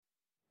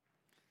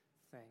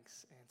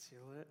Thanks,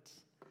 Anselette.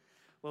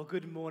 Well,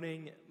 good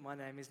morning. My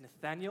name is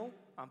Nathaniel.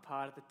 I'm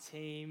part of the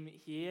team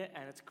here,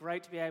 and it's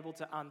great to be able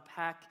to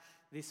unpack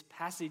this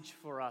passage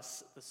for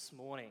us this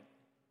morning.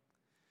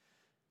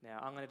 Now,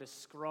 I'm going to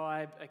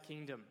describe a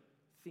kingdom.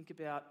 Think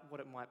about what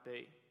it might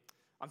be.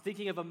 I'm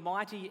thinking of a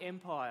mighty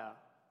empire.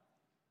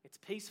 It's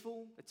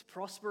peaceful, it's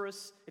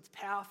prosperous, it's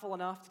powerful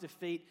enough to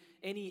defeat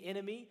any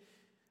enemy,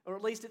 or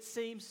at least it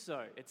seems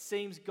so. It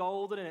seems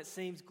golden and it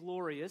seems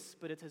glorious,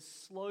 but it has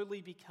slowly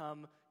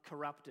become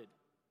corrupted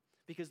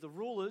because the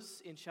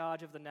rulers in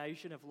charge of the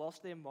nation have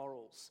lost their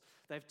morals.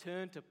 They've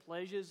turned to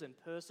pleasures and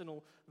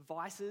personal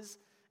vices,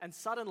 and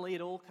suddenly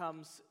it all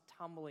comes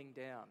tumbling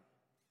down.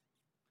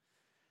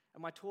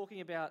 Am I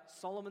talking about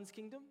Solomon's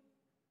kingdom?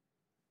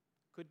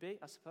 Could be,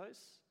 I suppose.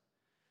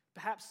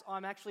 Perhaps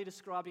I'm actually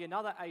describing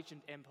another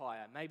ancient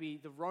empire, maybe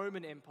the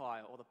Roman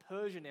Empire or the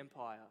Persian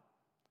Empire.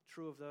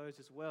 True of those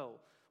as well.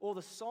 Or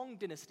the Song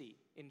dynasty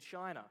in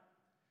China.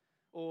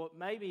 Or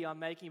maybe I'm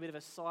making a bit of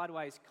a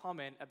sideways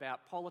comment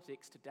about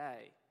politics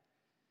today.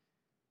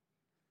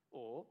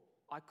 Or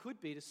I could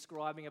be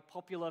describing a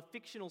popular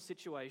fictional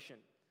situation,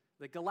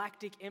 the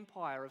Galactic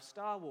Empire of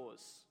Star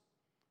Wars,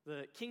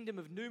 the Kingdom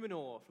of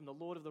Numenor from The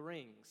Lord of the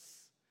Rings,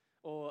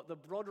 or the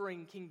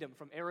Brodering Kingdom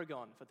from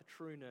Eragon for the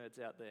true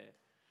nerds out there.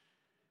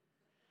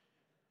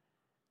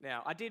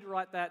 Now, I did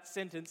write that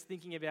sentence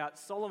thinking about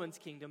Solomon's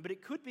kingdom, but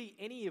it could be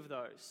any of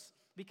those,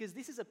 because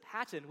this is a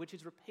pattern which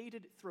is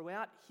repeated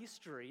throughout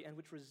history and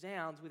which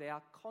resounds with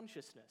our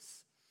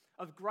consciousness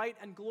of great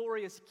and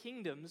glorious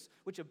kingdoms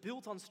which are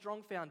built on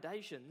strong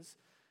foundations,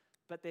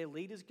 but their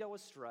leaders go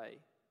astray,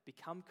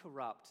 become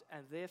corrupt,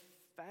 and their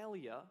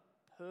failure,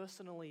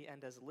 personally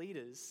and as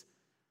leaders,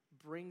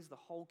 brings the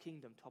whole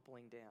kingdom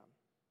toppling down.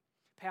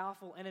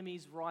 Powerful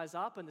enemies rise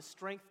up, and the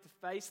strength to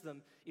face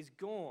them is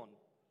gone.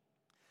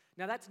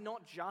 Now, that's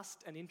not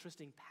just an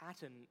interesting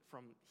pattern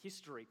from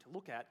history to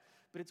look at,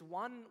 but it's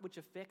one which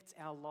affects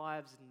our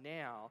lives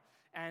now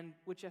and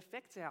which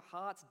affects our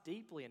hearts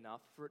deeply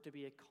enough for it to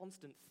be a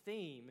constant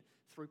theme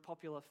through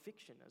popular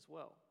fiction as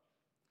well.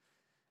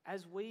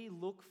 As we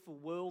look for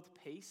world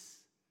peace,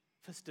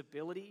 for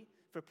stability,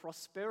 for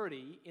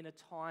prosperity in a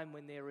time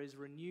when there is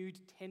renewed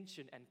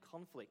tension and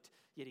conflict,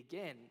 yet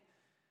again,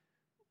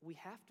 we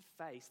have to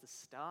face the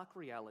stark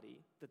reality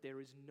that there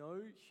is no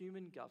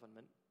human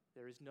government,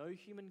 there is no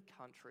human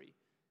country,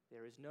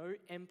 there is no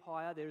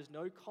empire, there is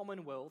no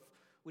commonwealth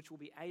which will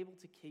be able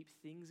to keep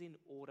things in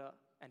order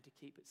and to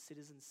keep its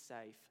citizens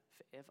safe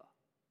forever.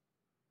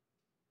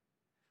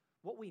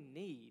 What we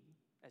need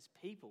as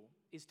people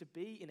is to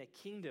be in a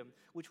kingdom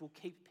which will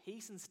keep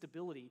peace and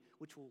stability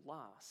which will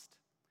last.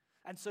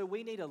 And so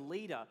we need a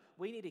leader,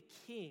 we need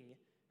a king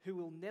who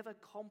will never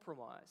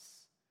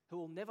compromise, who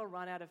will never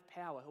run out of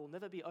power, who will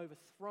never be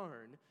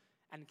overthrown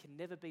and can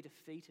never be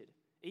defeated,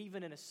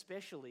 even and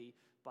especially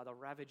by the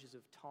ravages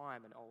of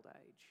time and old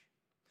age.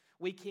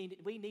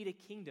 We need a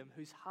kingdom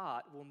whose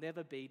heart will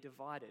never be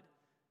divided.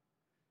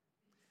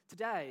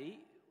 Today,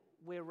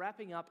 we're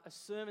wrapping up a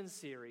sermon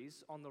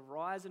series on the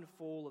rise and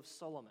fall of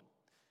Solomon.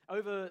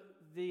 Over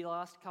the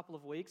last couple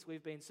of weeks,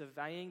 we've been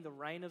surveying the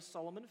reign of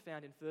Solomon,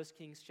 found in 1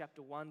 Kings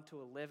chapter 1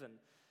 to 11.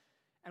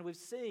 And we've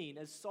seen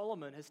as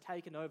Solomon has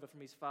taken over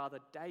from his father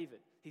David,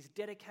 he's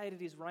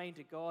dedicated his reign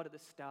to God at the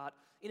start.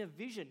 In a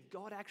vision,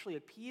 God actually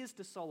appears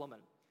to Solomon.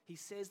 He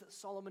says that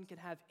Solomon can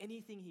have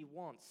anything he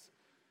wants.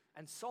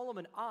 And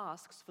Solomon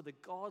asks for the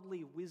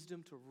godly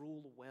wisdom to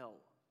rule well.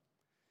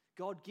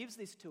 God gives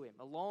this to him,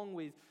 along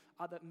with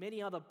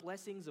many other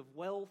blessings of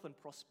wealth and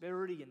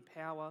prosperity and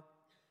power.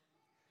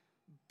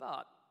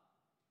 But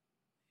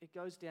it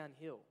goes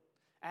downhill.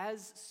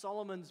 As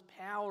Solomon's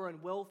power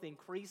and wealth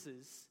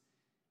increases,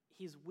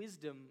 his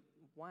wisdom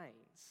wanes.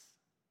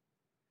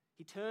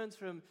 He turns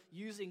from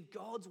using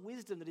God's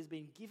wisdom that has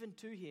been given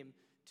to him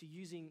to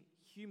using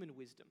human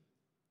wisdom.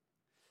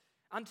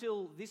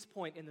 Until this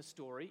point in the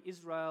story,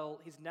 Israel,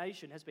 his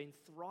nation, has been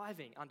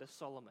thriving under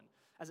Solomon,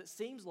 as it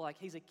seems like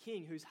he's a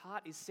king whose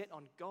heart is set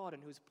on God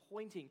and who's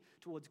pointing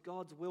towards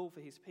God's will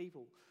for his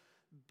people.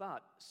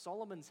 But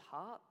Solomon's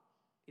heart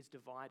is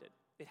divided.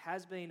 It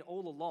has been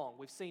all along.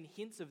 We've seen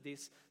hints of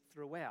this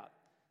throughout.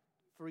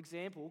 For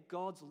example,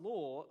 God's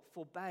law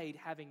forbade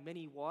having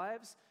many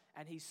wives,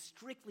 and he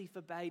strictly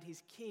forbade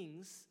his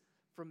kings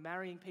from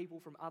marrying people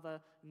from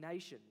other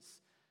nations.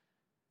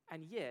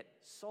 And yet,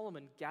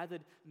 Solomon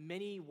gathered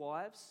many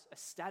wives, a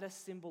status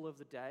symbol of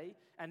the day,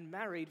 and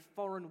married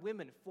foreign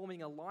women,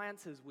 forming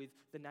alliances with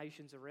the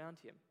nations around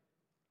him.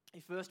 He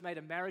first made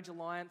a marriage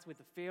alliance with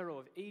the Pharaoh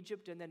of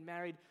Egypt and then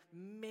married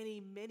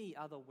many, many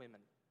other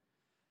women.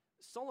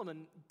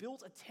 Solomon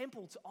built a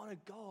temple to honor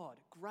God,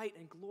 great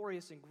and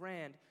glorious and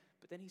grand,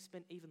 but then he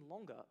spent even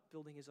longer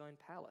building his own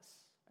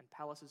palace and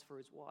palaces for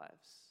his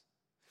wives.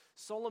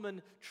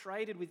 Solomon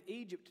traded with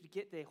Egypt to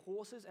get their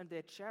horses and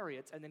their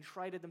chariots and then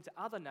traded them to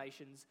other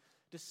nations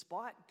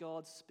despite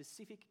God's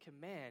specific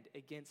command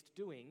against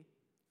doing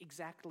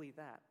exactly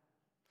that.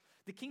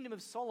 The kingdom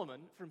of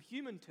Solomon, from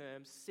human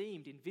terms,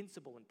 seemed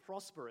invincible and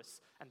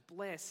prosperous and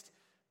blessed,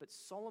 But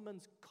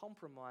Solomon's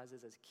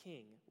compromises as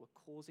king were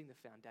causing the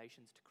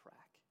foundations to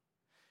crack.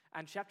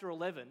 And chapter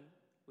 11,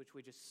 which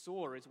we just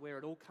saw, is where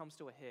it all comes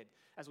to a head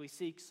as we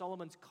see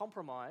Solomon's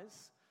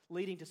compromise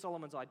leading to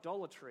Solomon's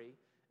idolatry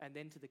and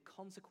then to the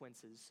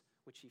consequences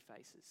which he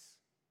faces.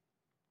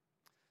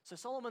 So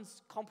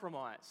Solomon's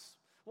compromise,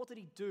 what did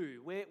he do?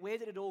 Where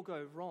did it all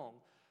go wrong?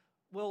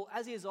 Well,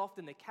 as is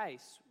often the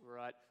case,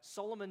 right,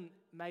 Solomon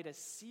made a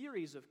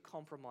series of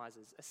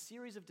compromises, a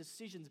series of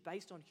decisions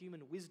based on human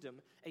wisdom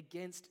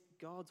against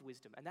God's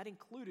wisdom, and that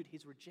included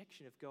his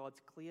rejection of God's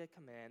clear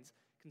commands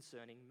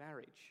concerning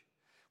marriage.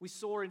 We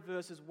saw in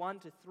verses 1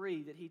 to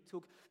 3 that he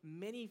took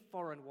many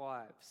foreign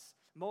wives,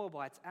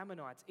 Moabites,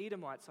 Ammonites,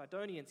 Edomites,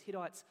 Sidonians,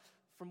 Hittites,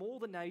 from all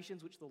the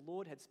nations which the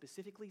Lord had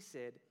specifically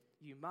said,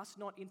 you must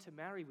not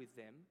intermarry with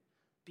them,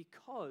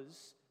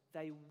 because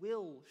they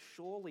will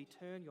surely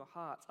turn your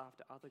hearts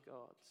after other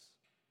gods.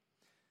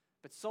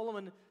 But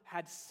Solomon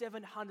had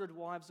 700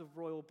 wives of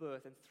royal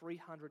birth and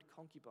 300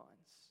 concubines.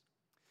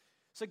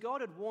 So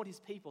God had warned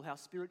his people how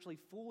spiritually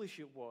foolish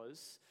it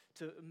was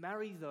to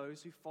marry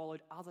those who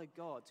followed other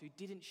gods, who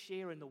didn't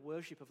share in the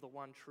worship of the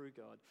one true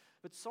God.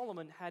 But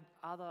Solomon had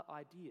other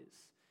ideas.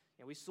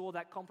 We saw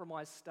that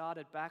compromise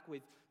started back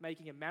with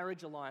making a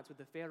marriage alliance with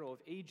the Pharaoh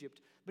of Egypt,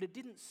 but it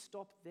didn't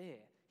stop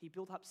there. He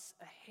built up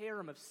a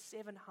harem of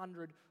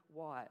 700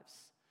 wives.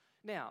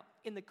 Now,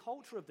 in the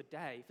culture of the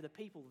day, for the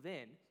people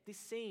then, this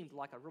seemed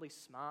like a really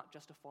smart,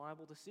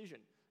 justifiable decision.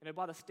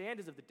 By the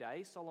standards of the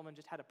day, Solomon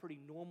just had a pretty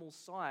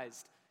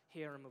normal-sized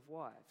harem of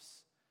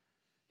wives.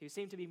 He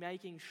seemed to be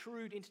making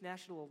shrewd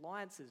international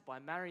alliances by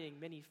marrying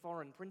many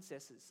foreign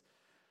princesses.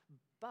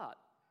 But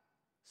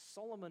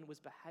Solomon was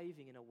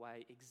behaving in a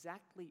way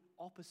exactly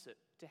opposite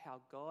to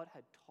how God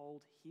had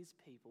told his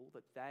people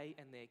that they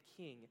and their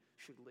king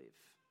should live.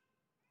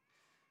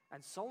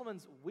 And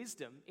Solomon's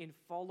wisdom in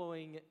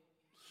following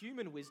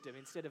human wisdom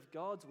instead of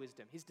God's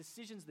wisdom, his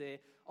decisions there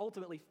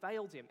ultimately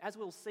failed him. As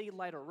we'll see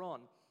later on,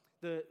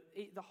 the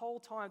whole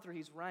time through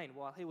his reign,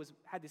 while he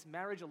had this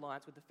marriage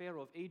alliance with the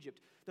Pharaoh of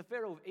Egypt, the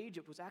Pharaoh of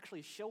Egypt was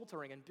actually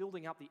sheltering and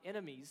building up the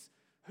enemies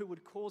who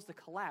would cause the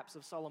collapse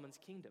of Solomon's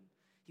kingdom.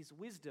 His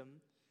wisdom,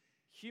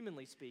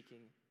 humanly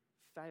speaking,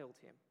 failed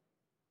him.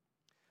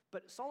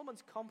 But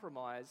Solomon's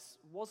compromise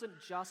wasn't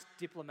just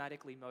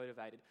diplomatically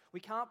motivated. We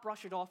can't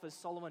brush it off as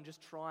Solomon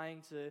just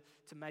trying to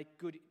make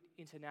good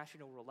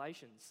international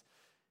relations.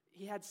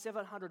 He had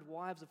 700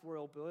 wives of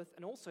royal birth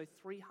and also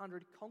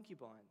 300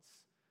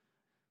 concubines,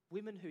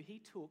 women who he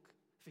took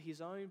for his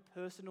own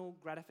personal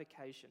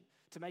gratification,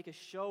 to make a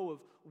show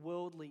of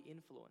worldly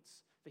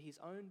influence, for his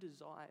own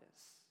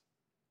desires.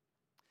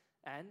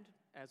 And,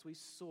 as we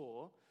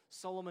saw,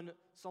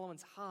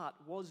 Solomon's heart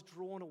was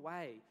drawn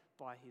away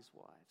by his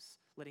wives,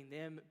 letting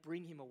them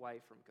bring him away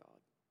from God.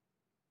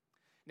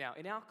 Now,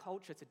 in our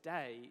culture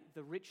today,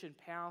 the rich and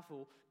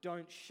powerful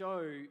don't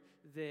show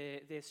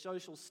their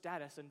social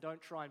status and don't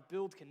try and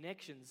build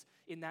connections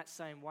in that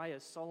same way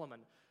as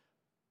Solomon.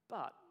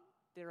 But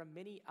there are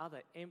many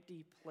other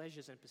empty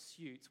pleasures and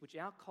pursuits which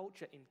our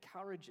culture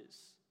encourages,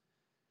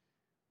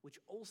 which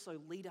also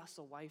lead us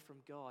away from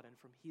God and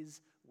from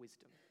his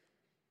wisdom.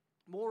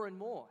 More and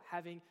more,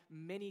 having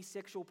many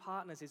sexual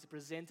partners is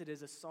presented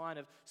as a sign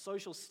of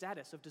social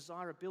status, of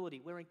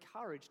desirability. We're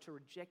encouraged to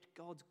reject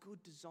God's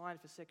good design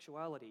for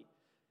sexuality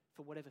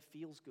for whatever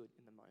feels good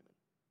in the moment.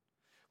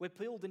 We're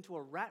pulled into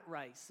a rat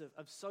race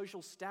of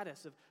social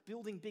status, of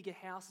building bigger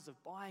houses,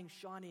 of buying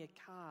shinier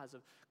cars,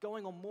 of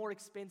going on more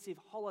expensive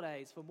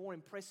holidays for more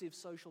impressive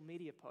social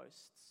media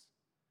posts.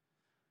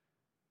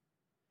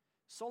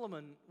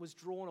 Solomon was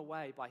drawn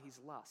away by his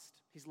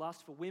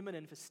lust for women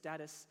and for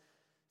status,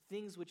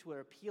 things which were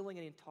appealing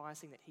and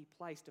enticing that he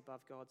placed above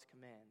God's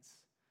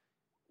commands.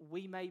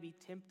 We may be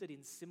tempted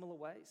in similar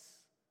ways,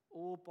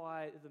 or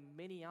by the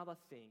many other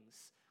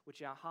things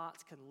which our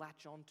hearts can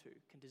latch onto,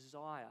 can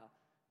desire,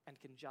 and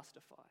can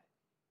justify.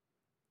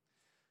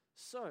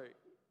 So,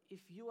 if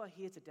you are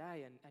here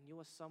today and you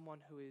are someone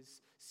who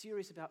is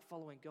serious about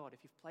following God, if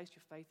you've placed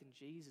your faith in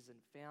Jesus and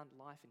found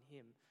life in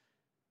him,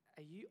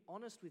 are you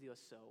honest with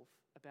yourself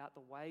about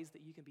the ways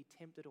that you can be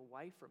tempted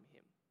away from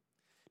him?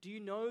 Do you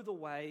know the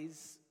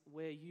ways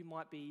where you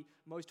might be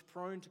most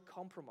prone to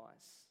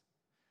compromise?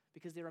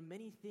 Because there are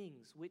many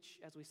things which,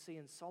 as we see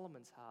in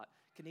Solomon's heart,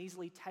 can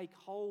easily take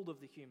hold of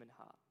the human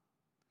heart,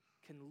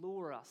 can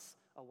lure us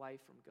away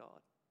from God.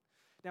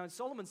 Now, in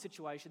Solomon's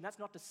situation, that's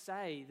not to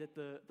say that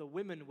the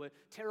women were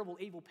terrible,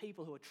 evil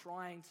people who were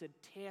trying to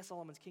tear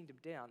Solomon's kingdom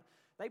down.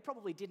 They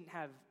probably didn't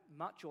have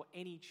much or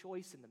any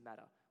choice in the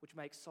matter, which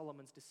makes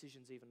Solomon's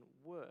decisions even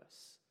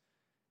worse.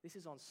 This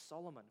is on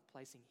Solomon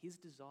placing his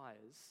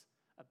desires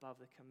above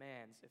the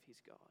commands of his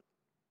God.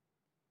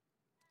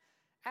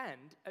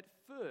 And at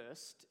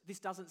first, this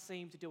doesn't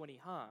seem to do any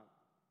harm,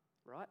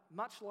 right?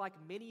 Much like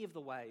many of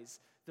the ways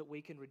that we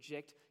can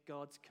reject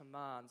God's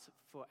commands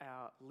for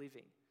our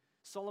living.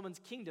 Solomon's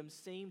kingdom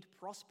seemed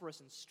prosperous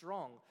and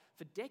strong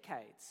for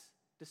decades,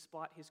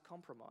 despite his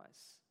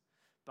compromise.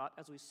 But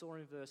as we saw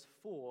in verse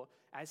 4,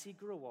 as he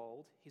grew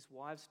old, his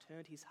wives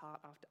turned his heart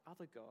after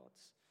other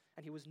gods,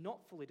 and he was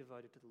not fully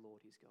devoted to the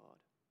Lord his God.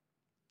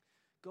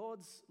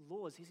 God's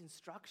laws, his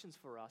instructions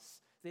for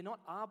us, they're not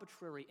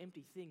arbitrary,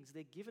 empty things.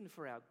 They're given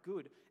for our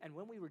good. And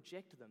when we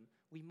reject them,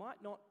 we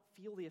might not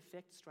feel the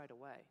effect straight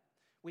away.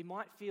 We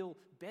might feel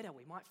better.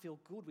 We might feel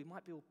good. We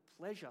might feel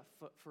pleasure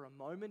for a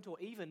moment or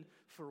even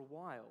for a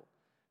while.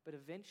 But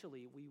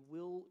eventually we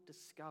will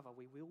discover,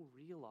 we will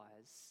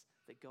realize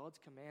that God's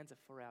commands are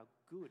for our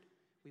good.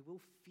 We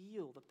will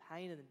feel the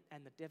pain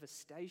and the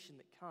devastation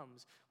that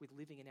comes with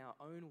living in our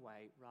own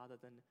way rather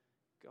than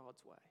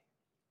God's way.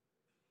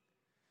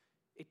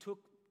 It took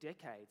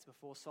decades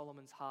before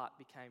Solomon's heart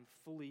became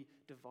fully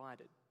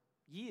divided.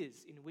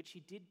 Years in which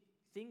he did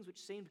things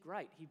which seemed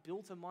great. He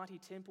built a mighty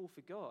temple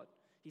for God.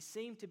 He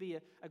seemed to be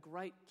a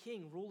great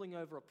king ruling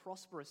over a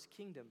prosperous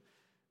kingdom.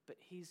 But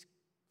his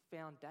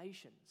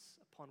foundations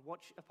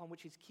upon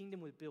which his kingdom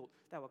was built,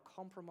 they were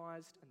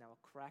compromised and they were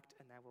cracked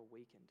and they were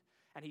weakened.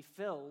 And he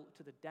fell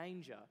to the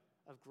danger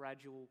of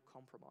gradual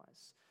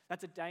compromise.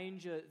 That's a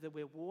danger that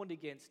we're warned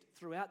against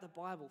throughout the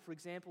Bible. For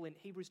example, in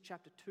Hebrews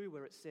chapter 2,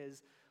 where it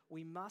says,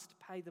 "We must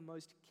pay the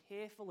most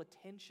careful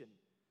attention,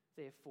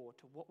 therefore,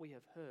 to what we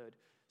have heard,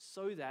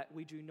 so that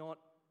we do not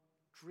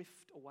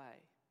drift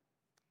away."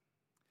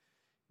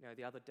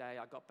 The other day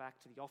I got back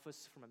to the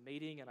office from a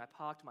meeting and I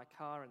parked my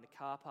car in the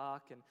car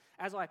park, and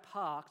as I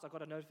parked I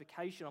got a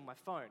notification on my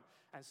phone,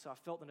 and so I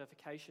felt the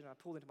notification and I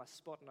pulled into my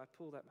spot and I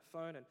pulled out my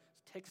phone and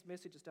it's a text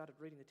message. I started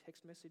reading the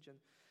text message and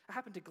I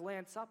happened to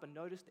glance up and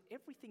noticed that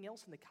everything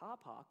else in the car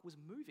park was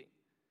moving.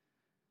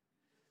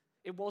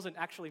 It wasn't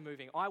actually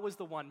moving. I was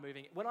the one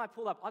moving. When I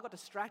pulled up, I got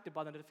distracted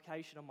by the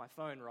notification on my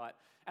phone, right?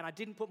 And I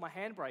didn't put my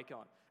handbrake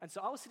on. And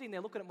so I was sitting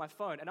there looking at my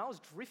phone and I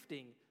was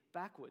drifting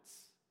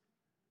backwards.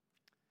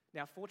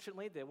 Now,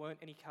 fortunately, there weren't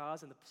any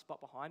cars in the spot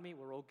behind me.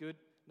 We're all good.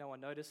 No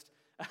one noticed.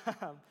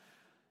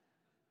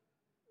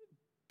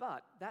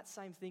 But that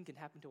same thing can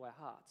happen to our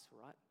hearts,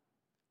 right?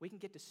 We can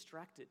get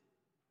distracted.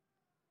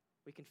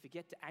 We can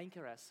forget to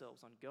anchor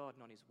ourselves on God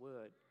and on his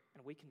word,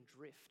 and we can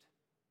drift.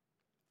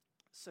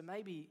 So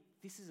maybe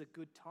this is a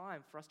good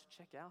time for us to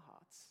check our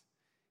hearts.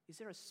 Is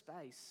there a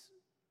space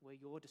where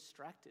you're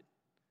distracted,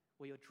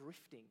 where you're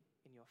drifting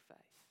in your faith?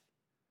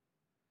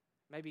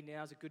 Maybe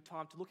now's a good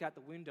time to look out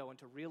the window and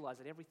to realize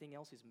that everything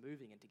else is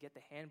moving and to get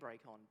the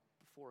handbrake on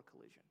before a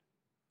collision.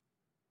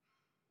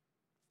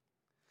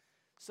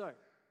 So,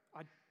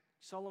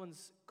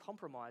 Solomon's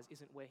compromise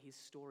isn't where his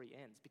story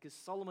ends, because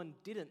Solomon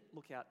didn't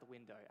look out the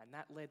window, and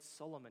that led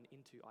Solomon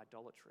into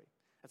idolatry.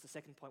 That's the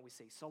second point we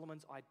see,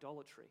 Solomon's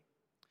idolatry.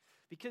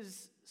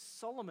 Because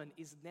Solomon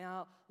is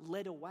now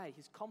led away.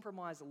 His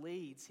compromise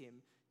leads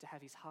him to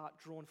have his heart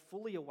drawn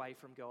fully away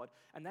from God.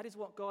 And that is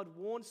what God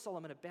warned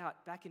Solomon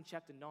about back in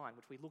chapter 9,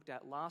 which we looked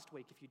at last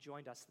week if you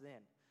joined us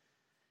then.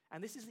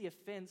 And this is the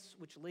offense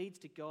which leads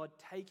to God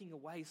taking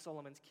away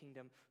Solomon's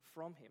kingdom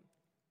from him.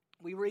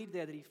 We read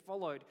there that he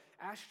followed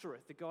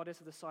Ashtoreth, the goddess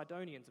of the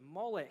Sidonians,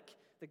 Molech,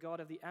 the god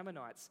of the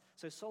Ammonites.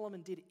 So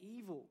Solomon did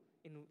evil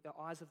in the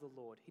eyes of the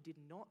Lord. He did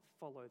not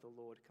follow the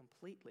Lord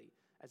completely,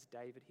 as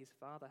David his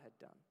father had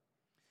done.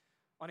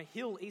 On a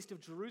hill east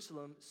of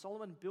Jerusalem,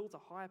 Solomon built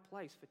a high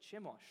place for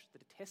Chemosh, the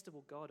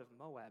detestable god of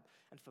Moab,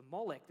 and for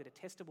Molech, the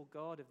detestable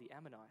god of the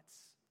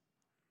Ammonites.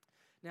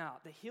 Now,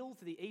 the hill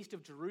to the east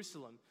of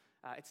Jerusalem,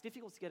 it's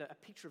difficult to get a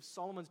picture of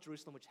Solomon's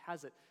Jerusalem, which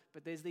has it,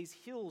 but there's these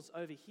hills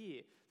over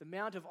here, the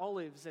Mount of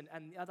Olives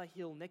and the other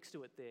hill next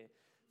to it there.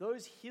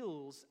 Those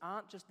hills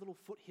aren't just little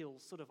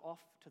foothills sort of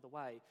off to the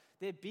way.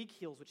 They're big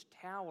hills which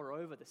tower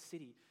over the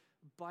city.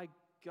 By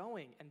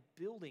going and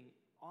building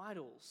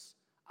idols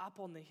up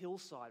on the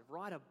hillside,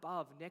 right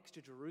above, next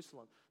to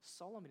Jerusalem,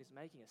 Solomon is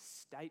making a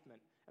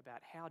statement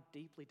about how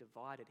deeply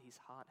divided his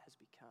heart has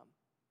become.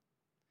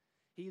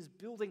 He is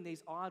building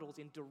these idols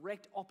in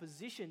direct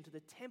opposition to the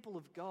temple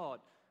of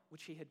God,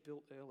 which he had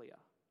built earlier.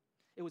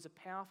 It was a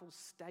powerful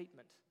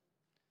statement.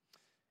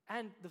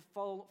 And the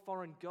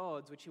foreign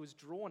gods which he was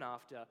drawn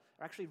after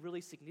are actually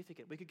really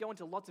significant. We could go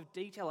into lots of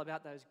detail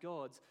about those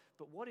gods,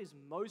 but what is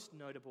most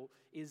notable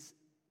is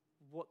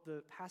what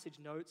the passage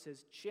notes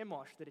as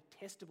Chemosh, the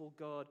detestable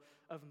god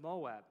of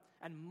Moab,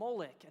 and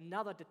Molech,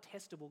 another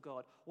detestable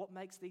god. What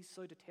makes these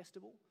so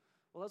detestable?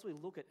 Well, as we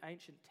look at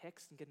ancient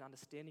texts and get an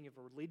understanding of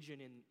religion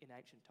in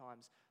ancient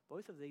times,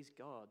 both of these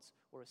gods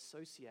were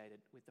associated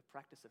with the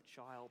practice of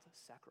child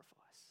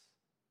sacrifice.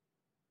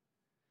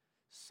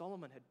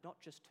 Solomon had not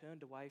just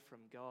turned away from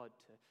God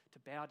to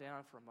bow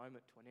down for a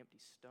moment to an empty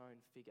stone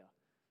figure.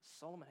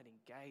 Solomon had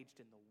engaged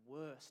in the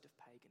worst of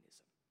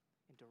paganism,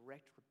 in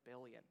direct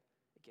rebellion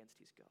against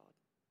his God.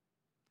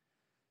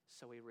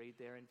 So we read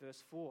there in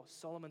verse 4,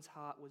 Solomon's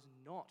heart was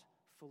not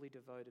fully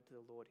devoted to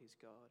the Lord his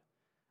God,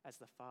 as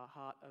the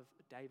heart of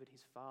David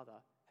his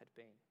father had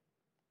been.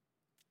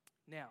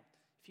 Now,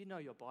 if you know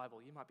your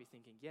Bible, you might be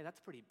thinking, yeah, that's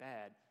pretty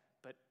bad,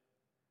 but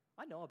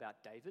I know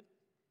about David.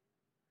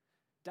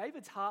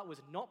 David's heart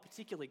was not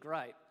particularly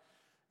great.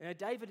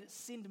 David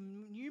sinned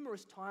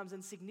numerous times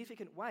in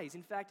significant ways.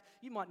 In fact,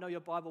 you might know your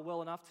Bible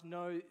well enough to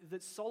know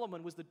that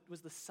Solomon was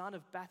the son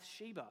of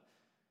Bathsheba.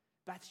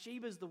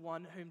 Bathsheba's the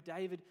one whom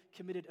David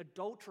committed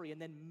adultery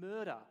and then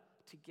murder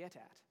to get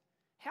at.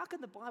 How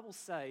can the Bible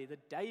say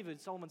that David,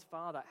 Solomon's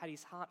father, had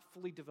his heart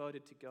fully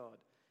devoted to God?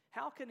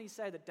 How can he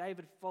say that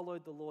David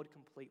followed the Lord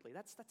completely?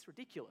 That's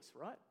ridiculous,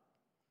 right?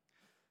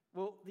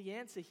 Well, the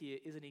answer here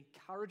is an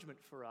encouragement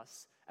for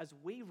us as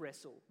we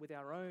wrestle with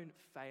our own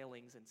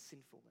failings and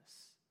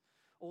sinfulness.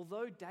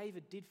 Although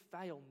David did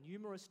fail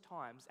numerous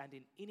times and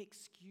in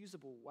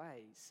inexcusable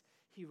ways,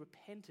 he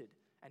repented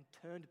and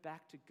turned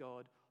back to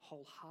God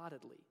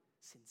wholeheartedly,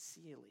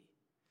 sincerely.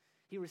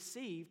 He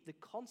received the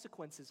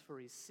consequences for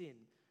his sin,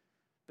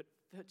 but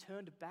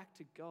turned back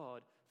to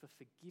God for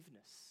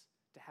forgiveness,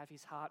 to have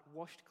his heart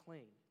washed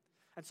clean.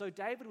 And so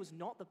David was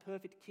not the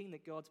perfect king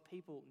that God's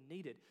people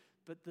needed,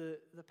 but the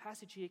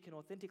passage here can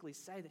authentically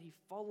say that he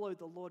followed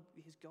the Lord,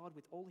 his God,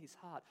 with all his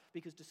heart,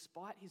 because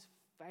despite his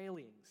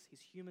failings, his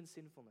human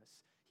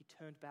sinfulness, he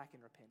turned back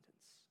in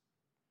repentance.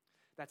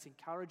 That's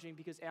encouraging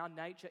because our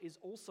nature is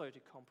also to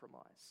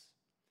compromise.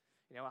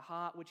 A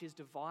heart which is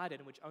divided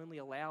and which only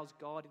allows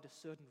God into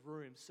certain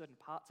rooms, certain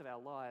parts of our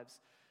lives,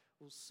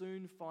 will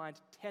soon find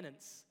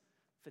tenants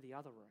for the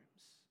other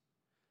rooms.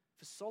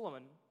 For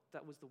Solomon,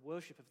 that was the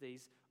worship of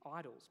these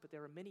idols, but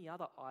there are many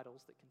other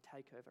idols that can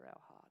take over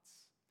our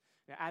hearts.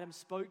 Now, Adam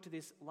spoke to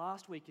this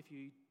last week, if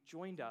you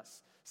joined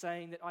us,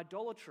 saying that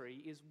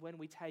idolatry is when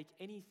we take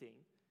anything,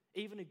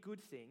 even a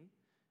good thing,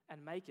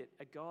 and make it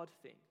a God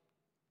thing.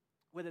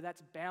 Whether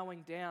that's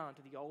bowing down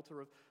to the altar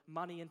of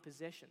money and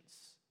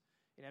possessions,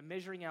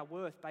 measuring our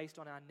worth based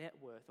on our net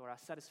worth or our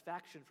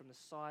satisfaction from the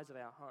size of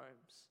our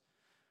homes,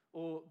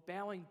 or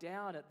bowing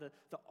down at the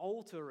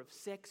altar of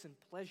sex and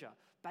pleasure,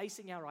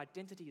 basing our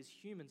identity as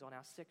humans on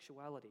our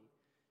sexuality,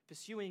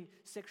 pursuing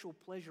sexual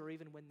pleasure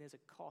even when there's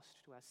a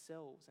cost to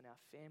ourselves and our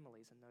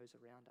families and those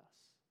around us.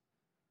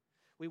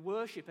 We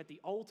worship at the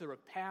altar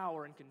of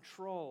power and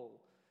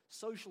control,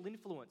 social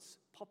influence,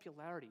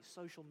 popularity,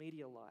 social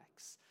media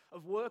likes,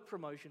 of work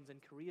promotions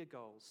and career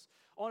goals.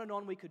 On and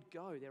on we could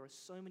go. There are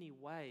so many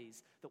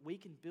ways that we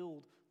can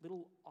build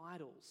little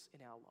idols in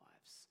our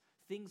lives,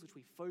 things which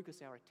we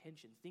focus our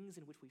attention, things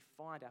in which we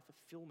find our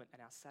fulfillment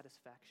and our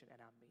satisfaction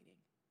and our meaning.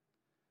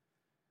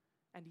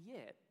 And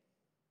yet,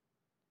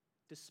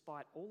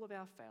 despite all of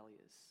our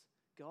failures,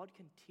 God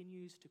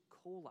continues to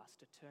call us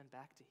to turn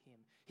back to Him.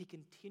 He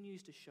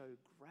continues to show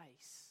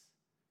grace.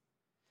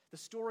 The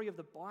story of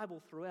the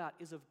Bible throughout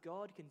is of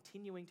God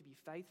continuing to be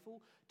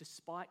faithful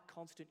despite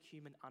constant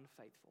human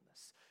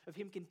unfaithfulness, of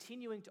Him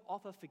continuing to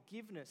offer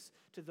forgiveness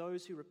to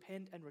those who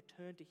repent and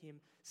return to Him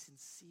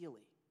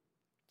sincerely.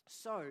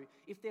 So,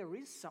 if there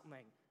is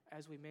something,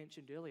 as we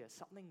mentioned earlier,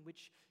 something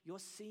which you're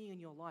seeing in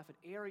your life,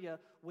 an area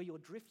where you're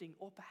drifting,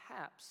 or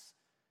perhaps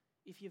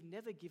if you've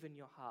never given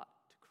your heart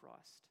to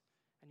Christ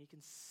and you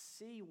can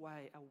see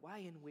a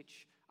way in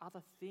which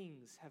other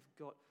things have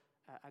got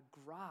a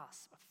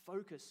grasp, a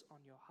focus on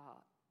your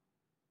heart,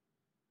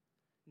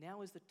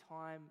 now is the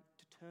time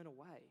to turn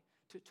away,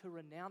 to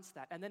renounce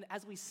that. And then,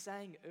 as we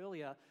sang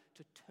earlier,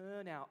 to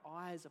turn our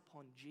eyes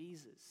upon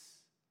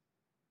Jesus,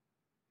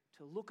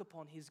 to look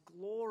upon His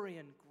glory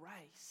and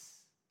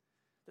grace,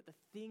 that the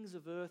things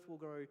of earth will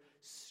grow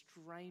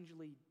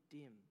strangely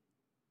dim.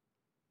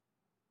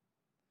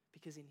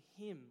 Because in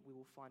Him we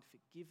will find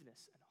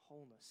forgiveness and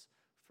wholeness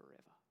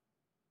forever.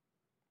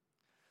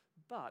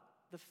 But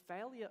the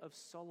failure of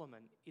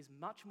Solomon is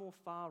much more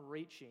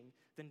far-reaching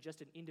than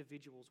just an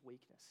individual's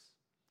weakness.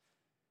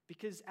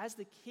 Because as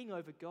the king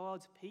over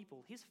God's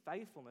people, his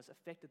faithfulness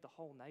affected the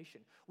whole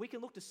nation. We can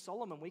look to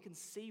Solomon, we can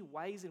see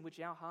ways in which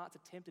our hearts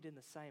are tempted in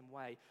the same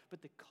way,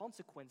 but the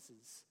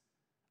consequences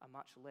are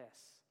much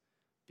less.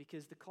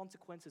 Because the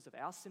consequences of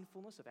our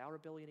sinfulness, of our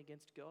rebellion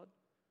against God,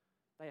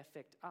 they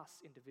affect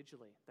us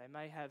individually. They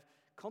may have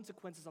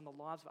consequences on the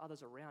lives of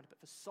others around, but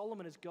for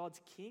Solomon as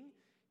God's king,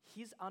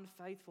 his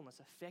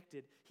unfaithfulness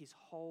affected his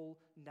whole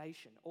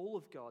nation, all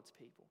of God's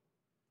people.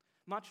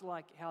 Much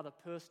like how the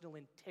personal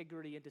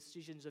integrity and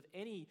decisions of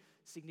any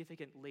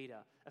significant leader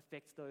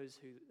affects those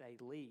who they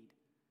lead.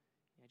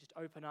 Just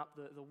open up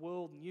the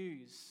world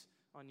news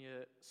on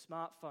your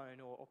smartphone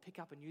or pick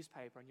up a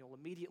newspaper and you'll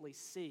immediately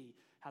see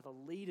how the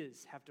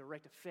leaders have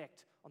direct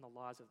effect on the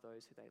lives of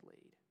those who they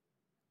lead.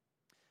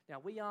 Now,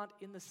 we aren't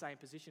in the same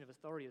position of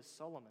authority as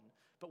Solomon,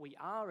 but we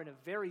are in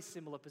a very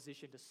similar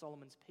position to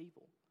Solomon's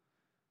people.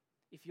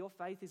 If your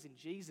faith is in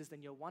Jesus,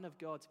 then you're one of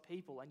God's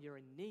people and you're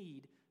in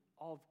need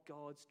of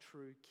God's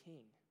true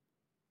king.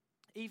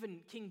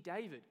 Even King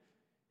David,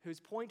 who's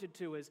pointed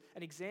to as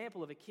an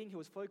example of a king who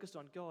was focused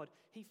on God,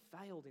 he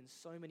failed in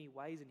so many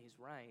ways in his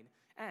reign,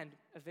 and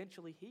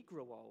eventually he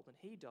grew old and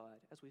he died,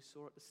 as we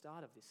saw at the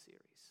start of this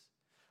series,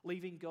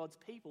 leaving God's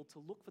people to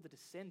look for the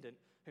descendant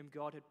whom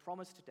God had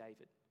promised to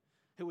David,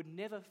 who would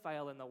never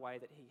fail in the way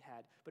that he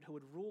had, but who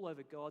would rule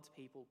over God's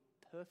people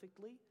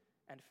perfectly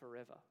and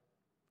forever.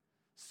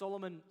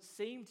 Solomon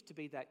seemed to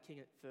be that king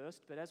at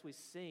first, but as we've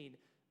seen,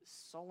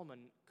 Solomon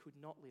could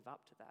not live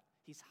up to that.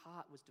 His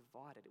heart was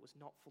divided. It was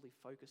not fully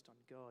focused on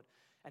God.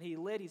 And he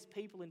led his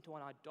people into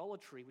an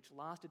idolatry which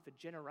lasted for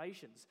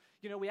generations.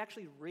 We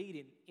actually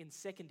read in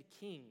 2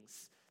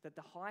 Kings that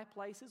the high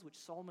places which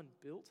Solomon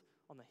built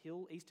on the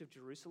hill east of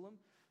Jerusalem,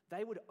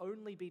 they would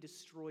only be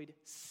destroyed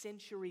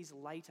centuries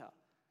later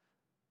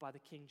by the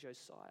king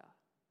Josiah.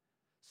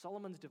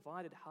 Solomon's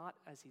divided heart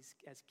as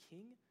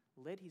king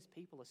led his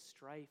people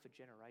astray for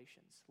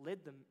generations,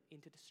 led them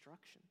into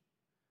destruction.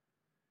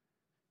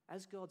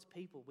 As God's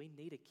people, we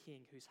need a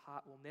king whose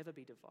heart will never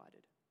be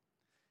divided.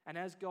 And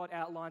as God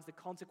outlines the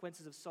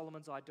consequences of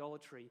Solomon's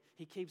idolatry,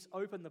 he keeps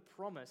open the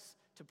promise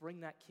to bring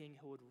that king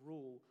who would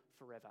rule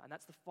forever. And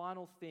that's the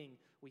final thing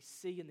we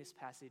see in this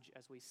passage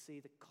as we see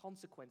the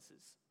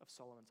consequences of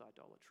Solomon's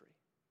idolatry.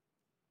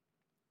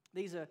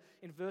 These are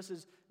in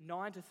verses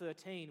 9 to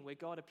 13, where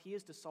God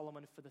appears to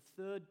Solomon for the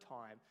third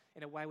time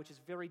in a way which is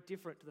very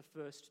different to the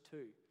first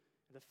two.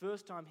 The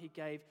first time he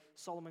gave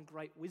Solomon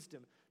great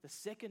wisdom. The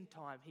second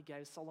time he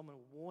gave Solomon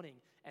a warning.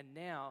 And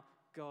now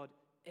God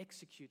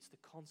executes the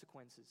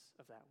consequences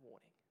of that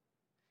warning.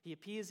 He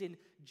appears in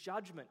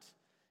judgment.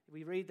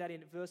 We read that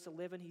in verse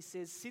 11. He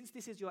says, "Since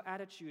this is your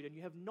attitude and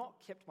you have not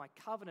kept my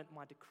covenant,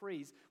 my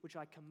decrees, which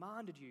I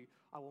commanded you,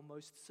 I will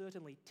most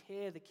certainly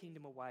tear the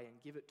kingdom away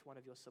and give it to one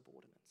of your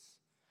subordinates."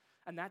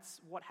 And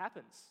that's what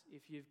happens.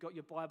 If you've got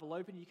your Bible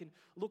open, you can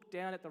look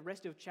down at the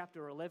rest of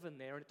chapter 11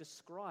 there, and it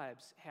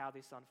describes how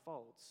this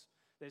unfolds.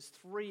 There's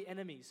 3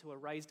 enemies who are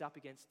raised up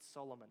against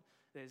Solomon.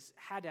 There's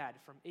Hadad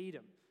from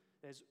Edom.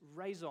 There's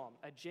Rezon,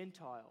 a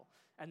Gentile.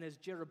 And there's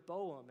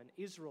Jeroboam, an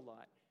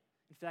Israelite.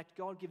 In fact,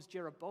 God gives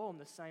Jeroboam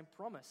the same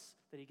promise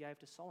that he gave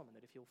to Solomon,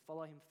 that if he'll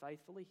follow him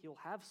faithfully, he'll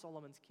have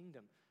Solomon's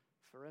kingdom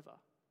forever.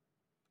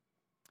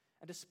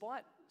 And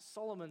despite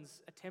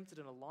Solomon's attempt at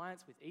an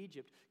alliance with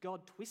Egypt,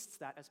 God twists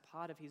that as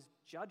part of his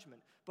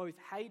judgment. Both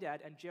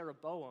Hadad and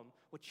Jeroboam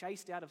were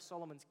chased out of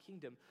Solomon's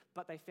kingdom,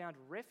 but they found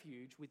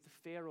refuge with the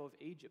Pharaoh of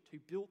Egypt, who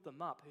built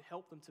them up, who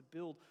helped them to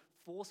build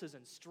forces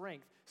and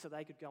strength so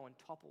they could go and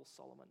topple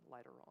Solomon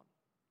later on.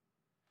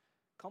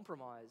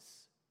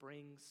 Compromise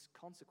brings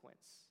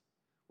consequence,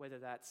 whether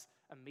that's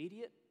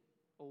immediate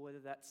or whether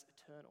that's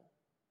eternal.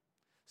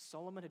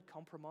 Solomon had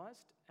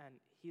compromised,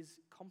 and his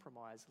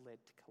compromise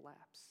led to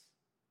collapse.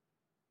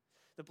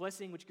 The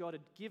blessing which God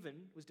had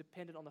given was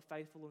dependent on the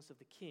faithfulness of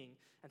the king,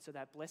 and so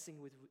that blessing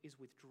is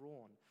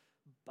withdrawn.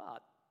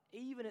 But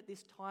even at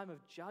this time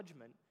of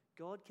judgment,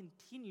 God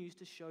continues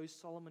to show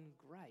Solomon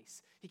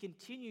grace. He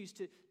continues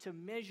to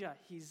measure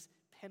his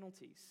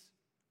penalties.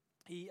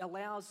 He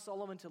allows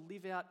Solomon to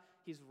live out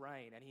his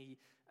reign, and he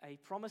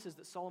promises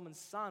that Solomon's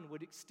son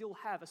would still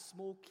have a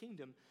small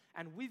kingdom,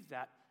 and with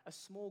that, a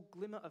small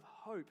glimmer of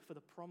hope for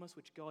the promise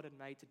which God had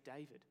made to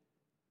David,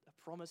 a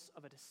promise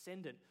of a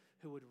descendant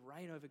who would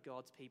reign over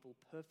God's people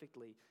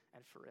perfectly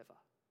and forever.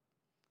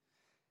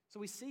 So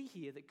we see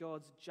here that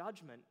God's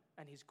judgment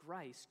and his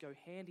grace go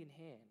hand in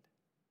hand.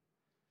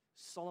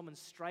 Solomon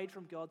strayed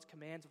from God's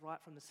commands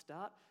right from the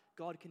start.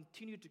 God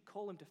continued to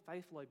call him to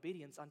faithful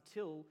obedience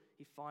until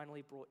he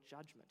finally brought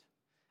judgment.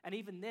 And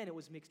even then, it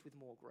was mixed with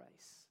more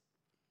grace.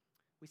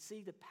 We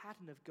see the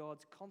pattern of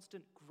God's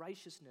constant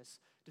graciousness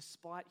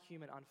despite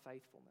human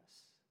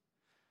unfaithfulness.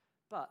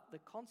 But the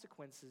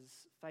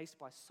consequences faced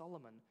by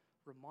Solomon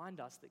remind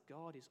us that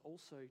God is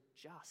also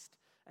just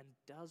and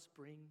does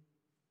bring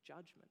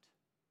judgment.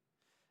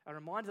 A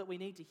reminder that we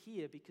need to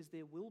hear, because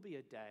there will be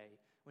a day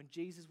when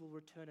Jesus will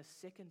return a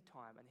second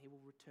time and he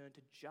will return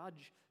to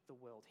judge the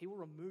world. He will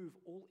remove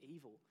all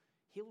evil.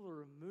 He will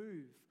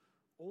remove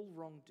all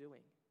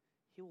wrongdoing.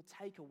 He will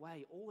take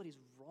away all that is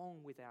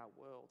wrong with our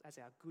world as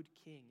our good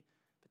king,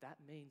 but that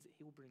means that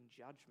he will bring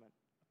judgment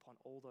upon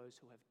all those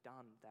who have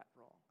done that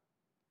wrong.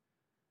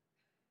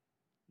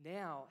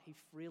 Now he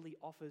freely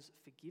offers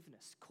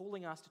forgiveness,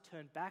 calling us to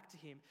turn back to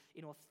him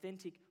in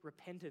authentic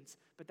repentance,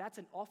 but that's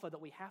an offer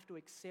that we have to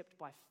accept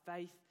by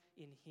faith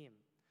in him,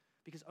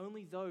 because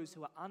only those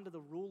who are under the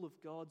rule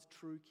of God's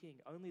true king,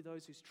 only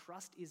those whose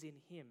trust is in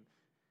him,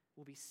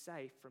 will be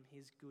safe from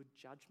his good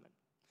judgment.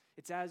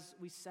 It's as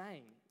we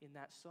sang in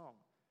that song,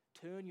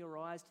 "Turn your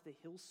eyes to the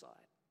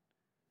hillside,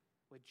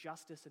 where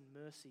justice and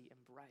mercy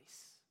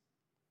embrace."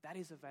 That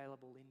is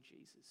available in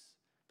Jesus,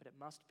 but it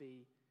must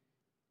be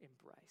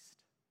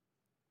embraced.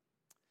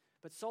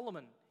 But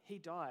Solomon, he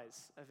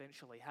dies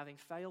eventually, having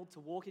failed to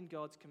walk in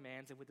God's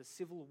commands and with a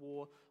civil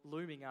war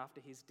looming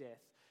after his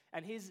death.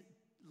 And his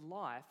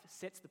life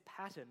sets the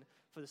pattern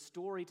for the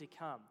story to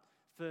come.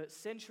 For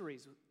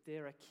centuries,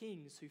 there are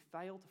kings who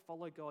fail to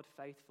follow God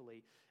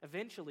faithfully,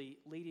 eventually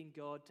leading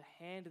God to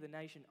hand the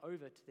nation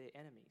over to their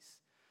enemies.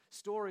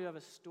 Story over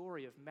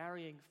story of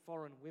marrying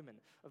foreign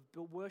women, of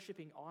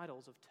worshipping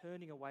idols, of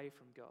turning away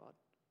from God.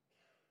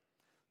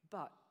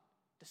 But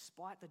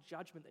despite the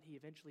judgment that he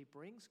eventually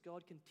brings,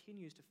 God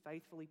continues to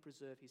faithfully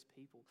preserve his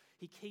people.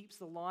 He keeps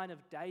the line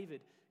of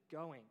David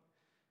going,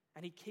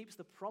 and he keeps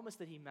the promise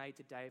that he made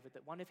to David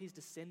that one of his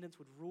descendants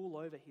would rule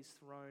over his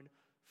throne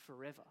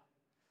forever.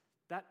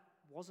 That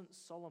wasn't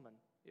Solomon.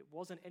 It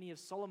wasn't any of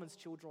Solomon's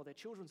children or their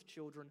children's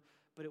children,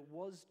 but it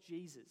was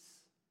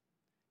Jesus.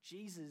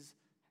 Jesus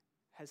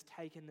has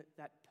taken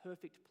that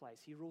perfect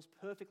place. He rules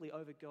perfectly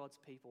over God's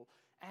people,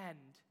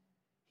 and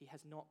he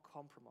has not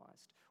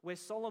compromised. Where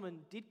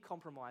Solomon did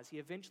compromise, he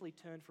eventually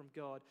turned from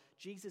God.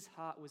 Jesus'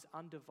 heart was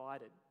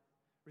undivided,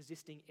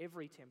 resisting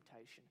every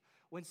temptation.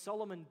 When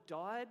Solomon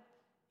died,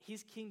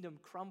 his kingdom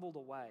crumbled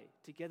away,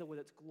 together with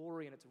its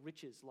glory and its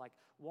riches, like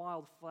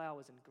wild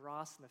flowers and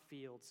grass in the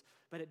fields.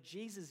 But at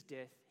Jesus'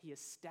 death, he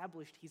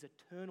established his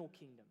eternal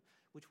kingdom,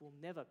 which will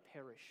never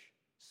perish,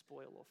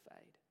 spoil, or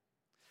fade.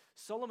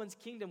 Solomon's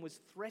kingdom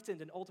was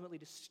threatened and ultimately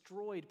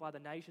destroyed by the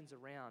nations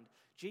around.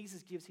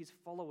 Jesus gives his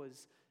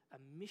followers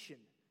a mission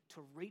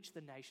to reach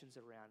the nations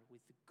around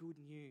with the good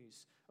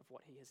news of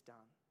what he has done.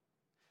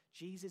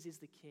 Jesus is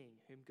the King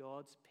whom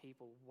God's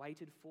people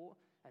waited for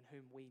and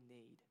whom we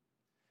need.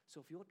 So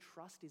if your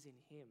trust is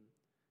in him,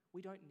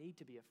 we don't need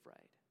to be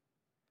afraid.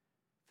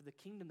 For the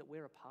kingdom that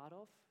we're a part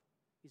of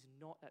is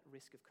not at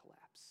risk of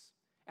collapse.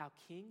 Our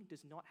King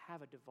does not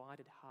have a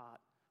divided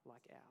heart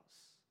like ours.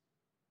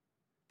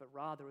 But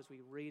rather, as we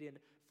read in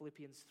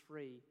Philippians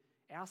 3,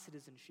 our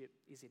citizenship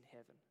is in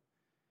heaven,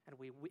 and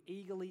we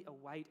eagerly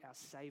await our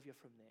Saviour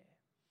from there,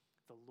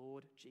 the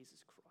Lord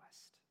Jesus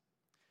Christ.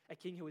 A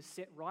King who has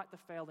set right the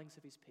failings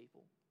of his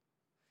people.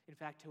 In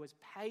fact, who has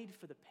paid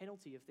for the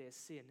penalty of their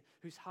sin,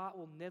 whose heart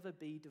will never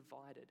be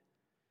divided,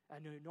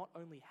 and who not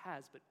only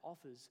has but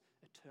offers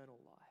eternal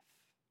life.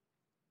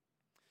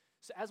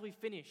 So as we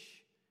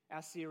finish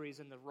our series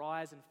in the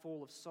rise and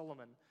fall of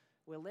Solomon,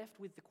 we're left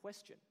with the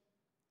question,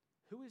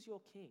 who is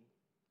your king?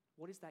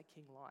 What is that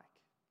king like?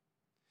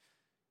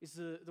 Is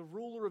the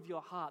ruler of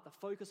your heart, the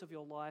focus of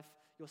your life,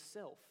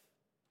 yourself?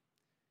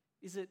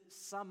 Is it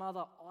some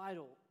other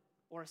idol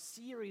or a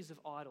series of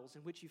idols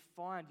in which you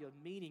find your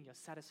meaning, your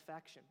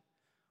satisfaction?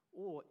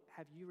 Or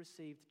have you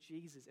received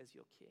Jesus as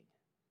your king?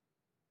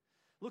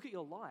 Look at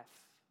your life.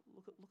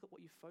 Look at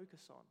what you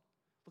focus on.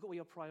 Look at where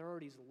your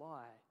priorities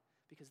lie,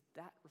 because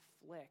that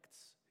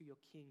reflects who your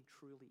king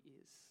truly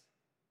is.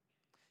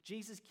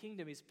 Jesus'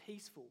 kingdom is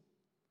peaceful,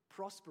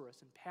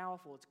 prosperous, and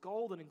powerful. It's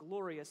golden and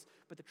glorious,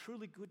 but the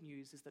truly good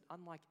news is that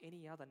unlike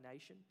any other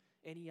nation,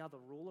 any other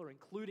ruler,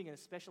 including and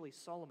especially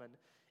Solomon,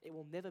 it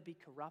will never be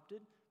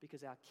corrupted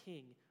because our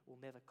king will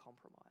never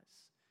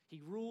compromise.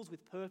 He rules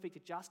with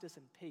perfect justice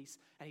and peace,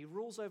 and he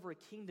rules over a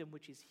kingdom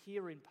which is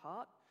here in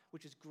part,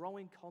 which is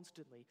growing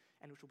constantly,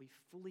 and which will be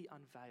fully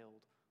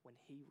unveiled when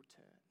he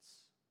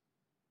returns.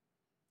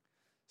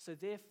 So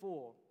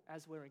therefore,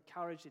 as we're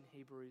encouraged in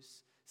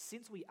Hebrews,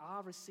 since we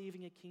are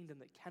receiving a kingdom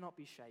that cannot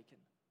be shaken,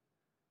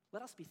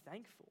 let us be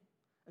thankful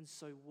and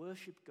so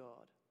worship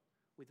God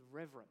with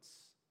reverence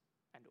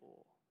and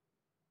awe.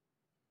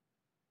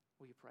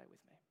 Will you pray with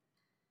me?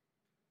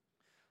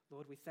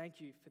 Lord, we thank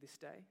you for this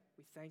day.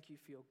 We thank you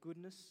for your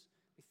goodness.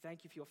 We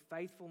thank you for your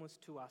faithfulness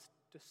to us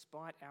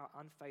despite our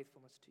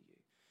unfaithfulness to you.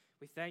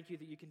 We thank you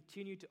that you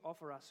continue to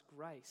offer us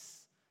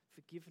grace,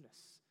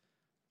 forgiveness.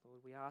 Lord,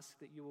 we ask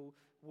that you will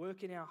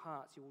work in our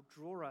hearts, you will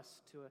draw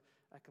us to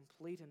a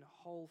complete and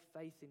whole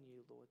faith in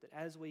you, Lord, that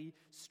as we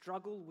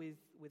struggle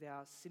with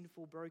our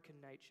sinful, broken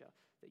nature,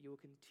 that you will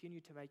continue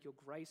to make your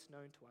grace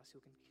known to us.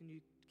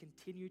 You'll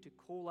continue to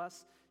call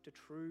us to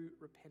true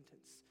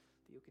repentance,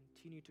 that you'll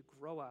continue to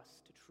grow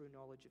us to true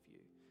knowledge of you,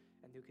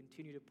 and you'll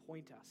continue to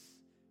point us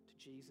to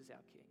Jesus,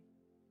 our King.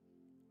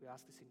 We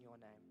ask this in your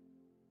name.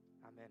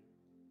 Amen.